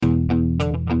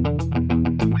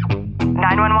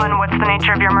What's the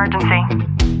nature of your emergency?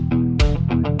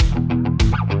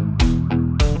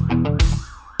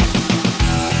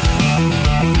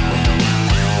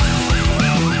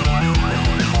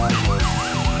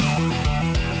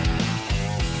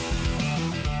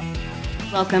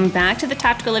 Welcome back to the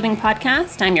Tactical Living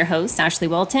Podcast. I'm your host, Ashley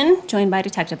Walton, joined by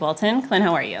Detective Walton. Clint,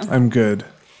 how are you? I'm good.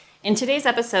 In today's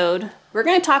episode, we're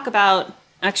going to talk about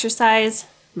exercise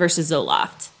versus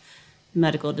Zoloft.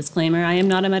 Medical disclaimer, I am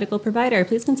not a medical provider.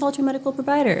 Please consult your medical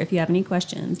provider if you have any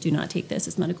questions. Do not take this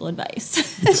as medical advice.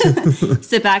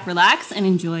 Sit back, relax, and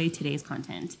enjoy today's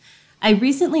content. I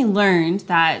recently learned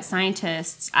that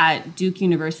scientists at Duke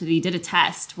University did a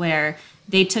test where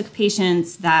they took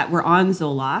patients that were on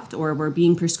Zoloft or were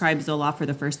being prescribed Zoloft for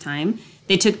the first time.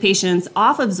 They took patients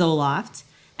off of Zoloft,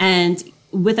 and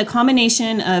with a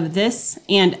combination of this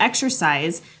and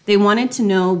exercise, they wanted to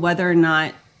know whether or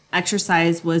not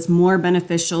exercise was more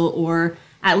beneficial or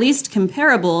at least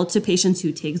comparable to patients who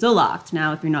take Zoloft.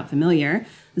 Now, if you're not familiar,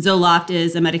 Zoloft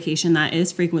is a medication that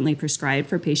is frequently prescribed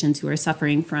for patients who are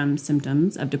suffering from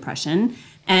symptoms of depression.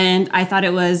 And I thought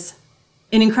it was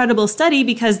an incredible study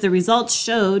because the results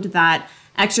showed that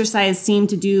exercise seemed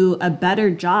to do a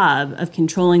better job of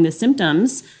controlling the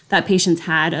symptoms that patients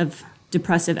had of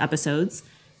depressive episodes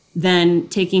than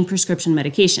taking prescription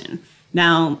medication.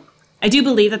 Now, I do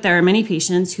believe that there are many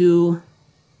patients who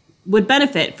would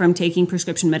benefit from taking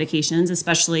prescription medications,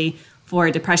 especially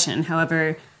for depression.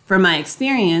 However, from my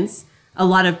experience, a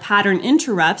lot of pattern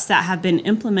interrupts that have been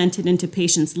implemented into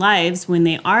patients' lives when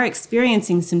they are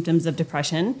experiencing symptoms of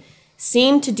depression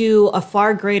seem to do a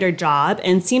far greater job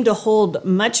and seem to hold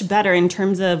much better in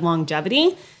terms of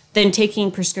longevity than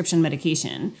taking prescription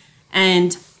medication.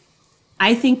 And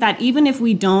I think that even if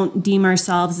we don't deem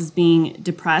ourselves as being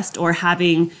depressed or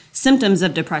having symptoms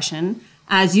of depression,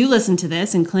 as you listen to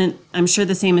this, and Clint, I'm sure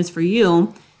the same is for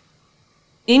you,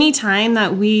 anytime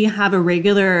that we have a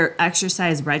regular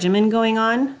exercise regimen going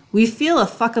on, we feel a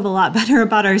fuck of a lot better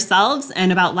about ourselves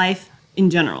and about life in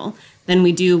general than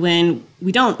we do when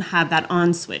we don't have that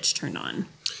on switch turned on.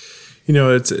 You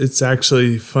know, it's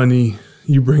actually funny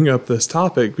you bring up this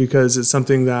topic because it's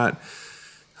something that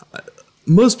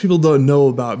most people don't know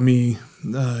about me.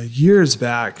 Years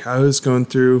back, I was going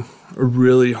through a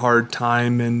really hard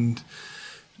time and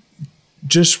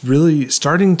just really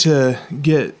starting to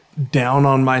get down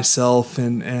on myself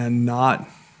and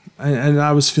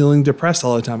I was feeling depressed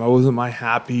all the time. I wasn't my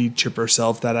happy, chipper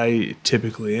self that I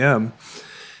typically am.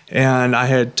 And I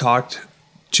had talked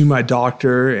to my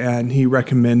doctor and he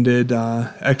recommended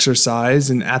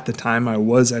exercise. And at the time I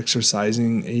was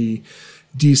exercising a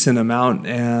decent amount,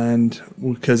 and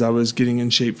because I was getting in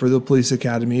shape for the police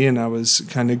academy and I was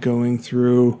kind of going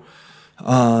through,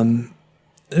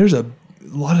 there's a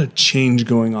lot of change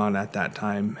going on at that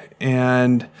time.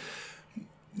 And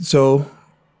so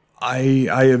I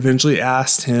eventually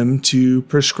asked him to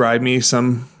prescribe me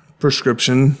some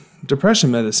prescription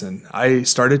depression medicine. I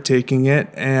started taking it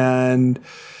and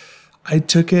I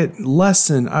took it less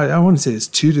than, I want to say it's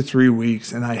 2 to 3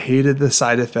 weeks, and I hated the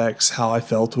side effects, how I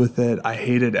felt with it. I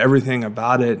hated everything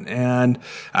about it. And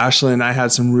Ashley and I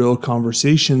had some real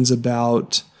conversations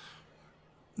about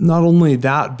not only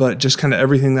that, but just kind of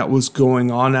everything that was going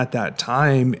on at that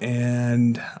time.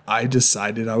 And I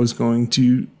decided I was going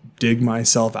to dig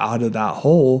myself out of that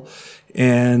hole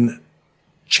and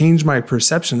change my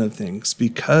perception of things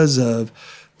because of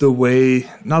the way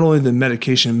not only the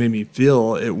medication made me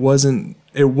feel, it wasn't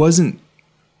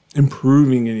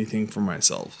improving anything for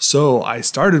myself. So I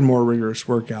started more rigorous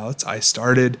workouts. I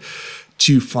started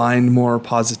to find more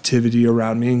positivity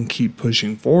around me and keep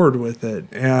pushing forward with it.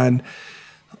 And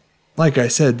like I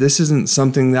said, this isn't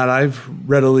something that I've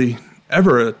readily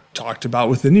ever talked about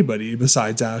with anybody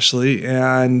besides Ashley.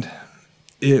 And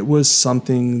it was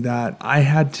something that I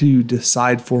had to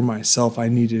decide for myself. I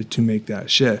needed to make that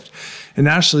shift. And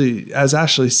Ashley, as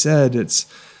Ashley said, it's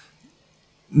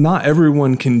not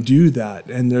everyone can do that.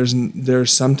 And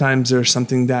there's sometimes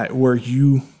something that where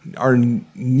you are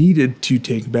needed to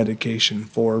take medication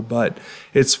for, but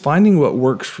it's finding what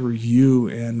works for you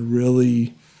and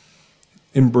really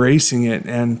embracing it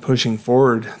and pushing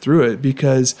forward through it,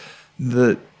 because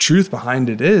the truth behind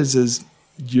it is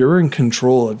you're in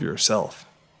control of yourself.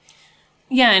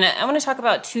 Yeah, and I want to talk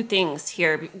about two things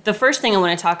here. The first thing I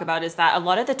want to talk about is that a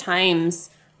lot of the times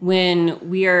when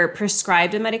we are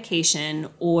prescribed a medication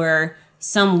or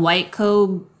some white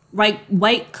coat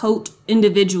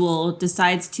individual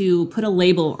decides to put a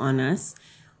label on us,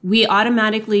 we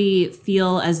automatically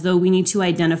feel as though we need to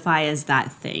identify as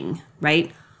that thing,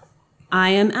 right?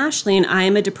 I am Ashley and I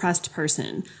am a depressed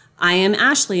person. I am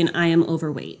Ashley and I am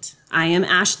overweight. I am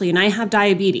Ashley and I have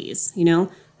diabetes, you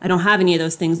know? I don't have any of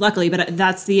those things, luckily, but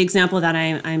that's the example that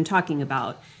I'm talking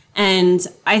about. And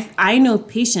I know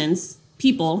patients,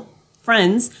 people,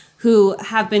 friends who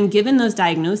have been given those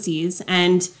diagnoses,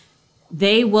 and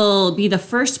they will be the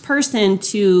first person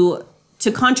to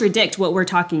contradict what we're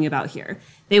talking about here.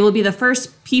 They will be the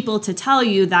first people to tell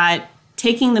you that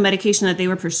taking the medication that they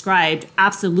were prescribed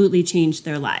absolutely changed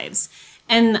their lives.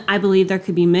 And I believe there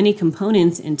could be many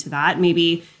components into that.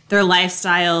 Maybe their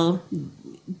lifestyle,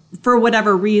 for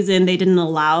whatever reason, they didn't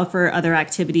allow for other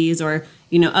activities or,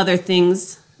 other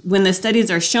things. When the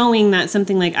studies are showing that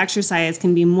something like exercise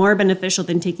can be more beneficial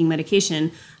than taking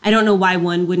medication, I don't know why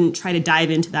one wouldn't try to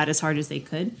dive into that as hard as they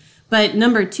could. But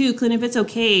number two, Clint, if it's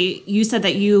okay, you said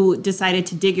that you decided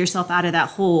to dig yourself out of that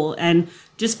hole. And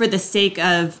just for the sake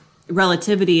of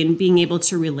relativity and being able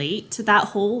to relate to that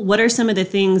hole, what are some of the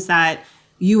things that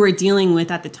you were dealing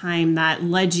with at the time that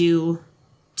led you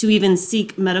to even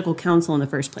seek medical counsel in the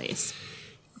first place?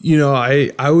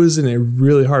 I was in a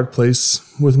really hard place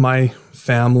with my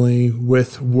family,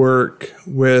 with work,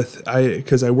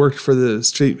 because I worked for the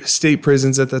state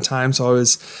prisons at the time. So I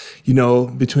was,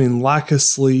 between lack of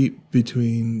sleep,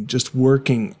 between just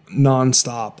working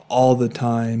nonstop all the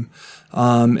time,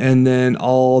 and then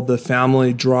all the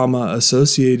family drama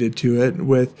associated to it,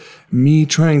 with me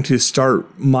trying to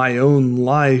start my own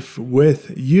life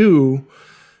with you.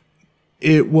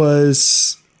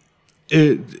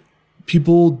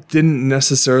 People didn't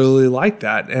necessarily like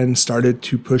that and started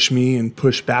to push me and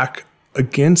push back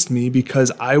against me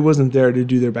because I wasn't there to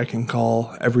do their beck and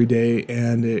call every day.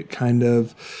 And it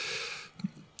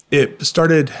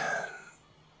started,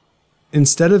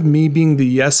 instead of me being the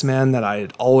yes man that I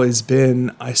had always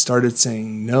been, I started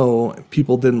saying no.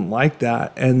 People didn't like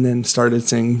that, and then started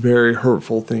saying very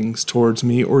hurtful things towards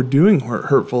me or doing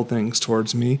hurtful things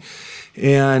towards me.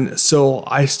 And so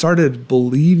I started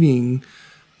believing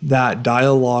that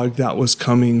dialogue that was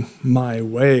coming my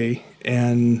way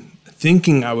and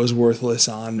thinking I was worthless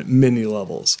on many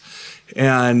levels.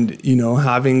 And,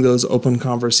 having those open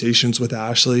conversations with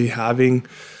Ashley, having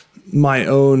my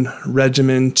own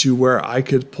regimen to where I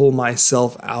could pull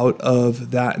myself out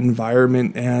of that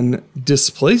environment, and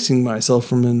displacing myself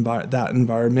from that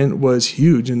environment was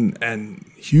huge and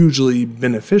hugely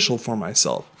beneficial for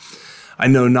myself. I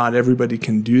know not everybody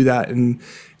can do that in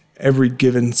every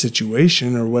given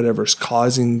situation or whatever's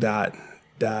causing that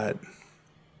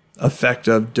effect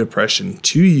of depression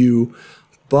to you,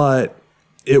 but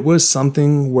it was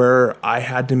something where I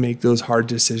had to make those hard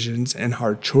decisions and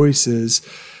hard choices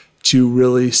to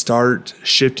really start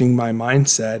shifting my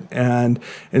mindset. And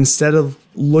instead of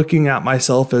looking at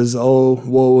myself as, oh,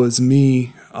 woe is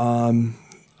me,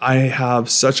 I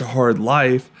have such a hard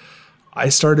life, I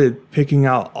started picking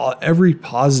out every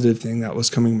positive thing that was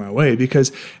coming my way,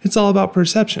 because it's all about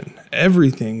perception.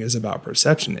 Everything is about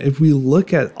perception. If we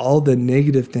look at all the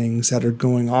negative things that are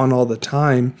going on all the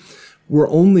time, we're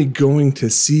only going to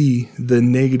see the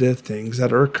negative things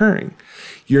that are occurring.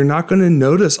 You're not going to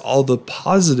notice all the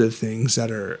positive things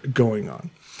that are going on.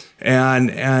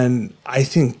 And I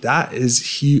think that is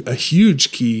a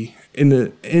huge key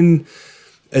in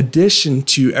addition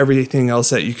to everything else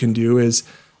that you can do, is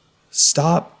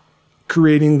stop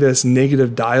creating this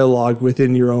negative dialogue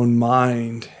within your own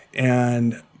mind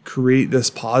and create this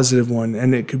positive one.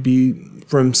 And it could be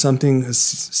from something,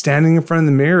 standing in front of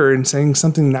the mirror and saying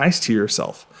something nice to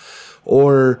yourself,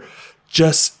 or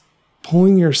just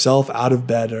pulling yourself out of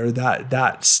bed, or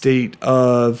that state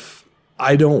of,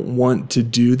 I don't want to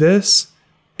do this,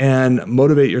 and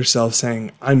motivate yourself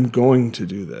saying, I'm going to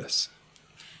do this.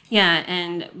 Yeah,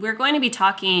 and we're going to be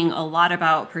talking a lot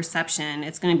about perception.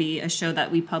 It's going to be a show that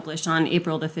we publish on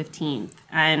April the 15th.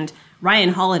 And Ryan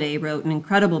Holiday wrote an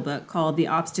incredible book called The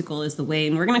Obstacle is the Way.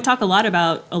 And we're going to talk a lot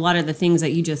about a lot of the things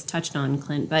that you just touched on,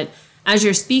 Clint. But as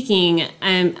you're speaking,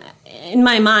 in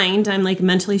my mind, I'm like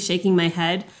mentally shaking my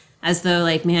head as though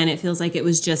like, man, it feels like it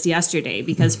was just yesterday.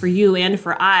 Because for you and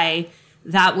for I,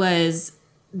 that was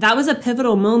a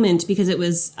pivotal moment, because it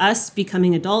was us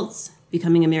becoming adults,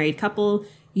 becoming a married couple,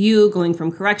 you going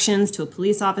from corrections to a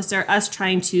police officer, us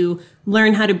trying to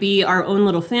learn how to be our own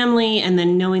little family, and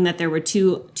then knowing that there were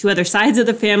two other sides of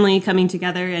the family coming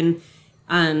together. And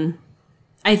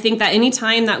I think that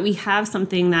anytime that we have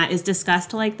something that is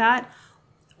discussed like that,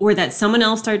 or that someone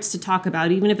else starts to talk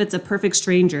about, even if it's a perfect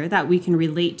stranger that we can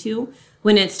relate to,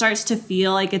 when it starts to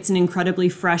feel like it's an incredibly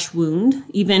fresh wound,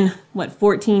 even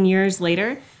 14 years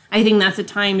later, I think that's a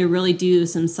time to really do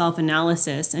some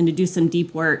self-analysis and to do some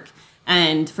deep work.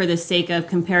 And for the sake of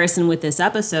comparison with this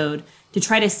episode, to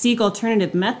try to seek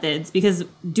alternative methods, because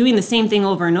doing the same thing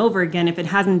over and over again, if it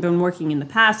hasn't been working in the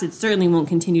past, it certainly won't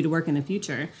continue to work in the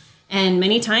future. And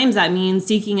many times that means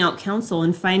seeking out counsel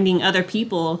and finding other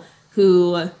people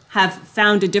who have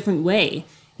found a different way,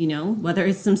 whether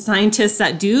it's some scientists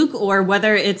at Duke or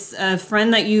whether it's a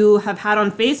friend that you have had on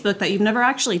Facebook that you've never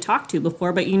actually talked to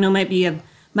before, but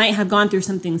might have gone through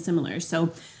something similar.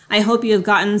 So I hope you have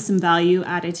gotten some value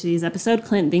out of today's episode.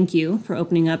 Clint, thank you for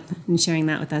opening up and sharing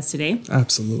that with us today.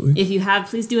 Absolutely. If you have,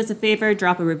 please do us a favor,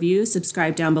 drop a review,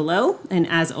 subscribe down below. And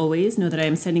as always, know that I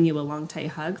am sending you a long, tight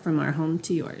hug from our home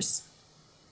to yours.